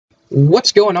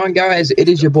What's going on, guys? It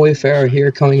is your boy Pharaoh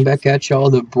here, coming back at y'all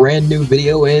with a brand new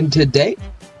video. And today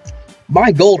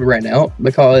my gold ran out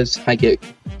because I get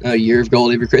a year of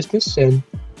gold every Christmas and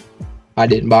I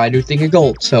didn't buy a new thing of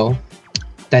gold, so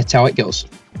that's how it goes.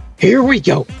 Here we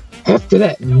go. After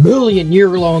that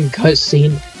million-year-long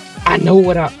cutscene, I know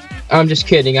what I'm just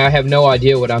kidding. I have no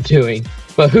idea what I'm doing,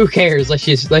 but who cares? Let's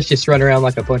just run around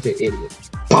like a bunch of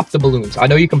idiots. Pop the balloons. I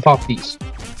know you can pop these.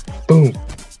 Boom,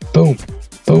 boom,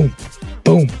 boom,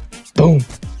 boom, boom,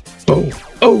 boom.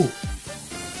 Oh!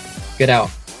 Get out.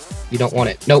 You don't want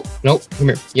it. Nope, nope. Come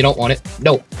here. You don't want it.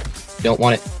 Nope. You don't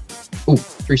want it. Ooh,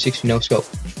 360 no scope.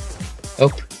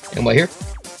 Nope. Am I here?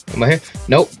 Am I here?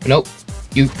 Nope, nope.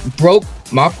 You broke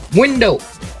my window.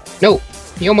 Nope.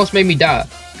 You almost made me die.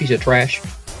 Piece of trash.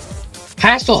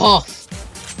 Hasselhoff.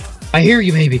 I hear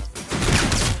you, baby.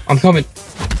 I'm coming.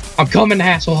 I'm coming,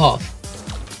 Hasselhoff.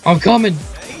 I'm coming.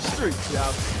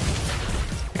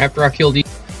 After I kill these,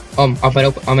 I'm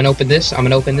gonna open this. I'm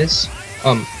gonna open this.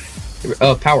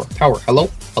 Power. Hello?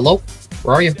 Hello?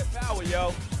 Where are you?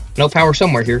 No power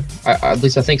somewhere here. At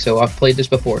least I think so. I've played this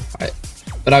before.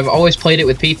 But I've always played it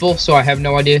with people, so I have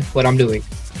no idea what I'm doing.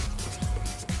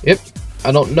 Yep.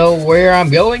 I don't know where I'm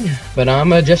going, but I'm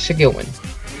just going.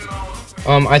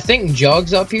 I think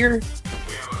Jug's up here.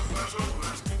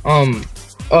 Oh,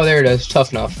 there it is.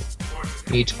 Tough enough.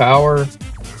 Needs power.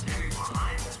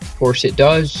 Of course it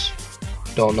does.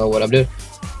 Don't know what I'm doing.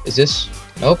 Is this?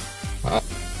 Nope.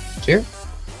 It's here?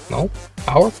 No.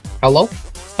 Power? Hello?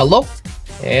 Hello?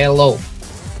 Hello.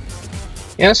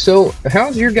 Yeah, so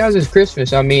how's your guys'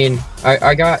 Christmas? I mean,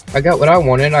 I got what I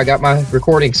wanted. I got my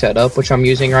recording set up, which I'm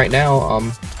using right now.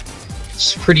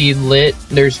 It's pretty lit.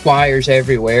 There's wires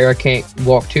everywhere. I can't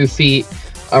walk 2 feet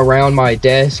around my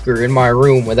desk or in my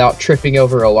room without tripping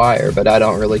over a wire, but I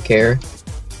don't really care.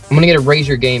 I'm gonna get a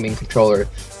Razer gaming controller.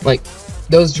 Like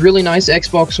those really nice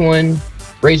Xbox One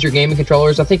Razer gaming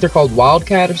controllers. I think they're called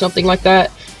Wildcat or something like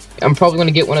that. I'm probably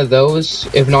gonna get one of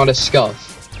those, if not a Scuff.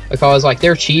 Because like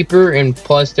they're cheaper, and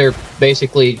plus they're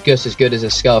basically just as good as a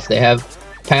Scuff. They have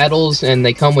paddles and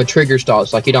they come with trigger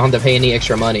stops. Like you don't have to pay any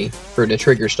extra money for the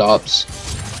trigger stops.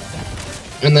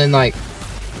 And then like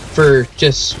for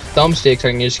just thumbsticks,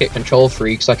 I can just get control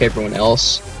freaks like everyone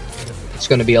else. It's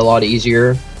gonna be a lot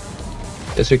easier.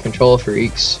 Just for control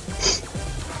freaks.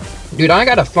 Dude, I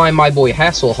gotta find my boy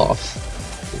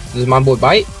Hasselhoff. Does my boy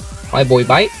bite? My boy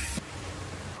bite?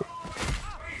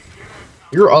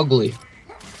 You're ugly.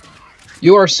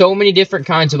 You are so many different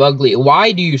kinds of ugly.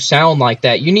 Why do you sound like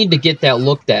that? You need to get that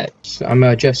looked at.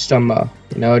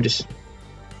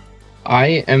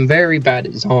 I am very bad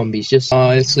at zombies. Just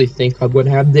honestly think I would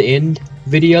have the end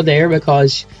video there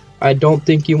because I don't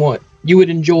think you would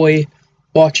enjoy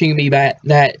watching me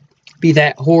be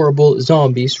that horrible at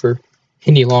zombies for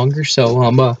any longer.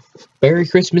 So Merry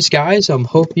Christmas, guys.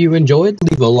 Hope you enjoyed.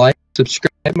 Leave a like,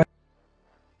 subscribe.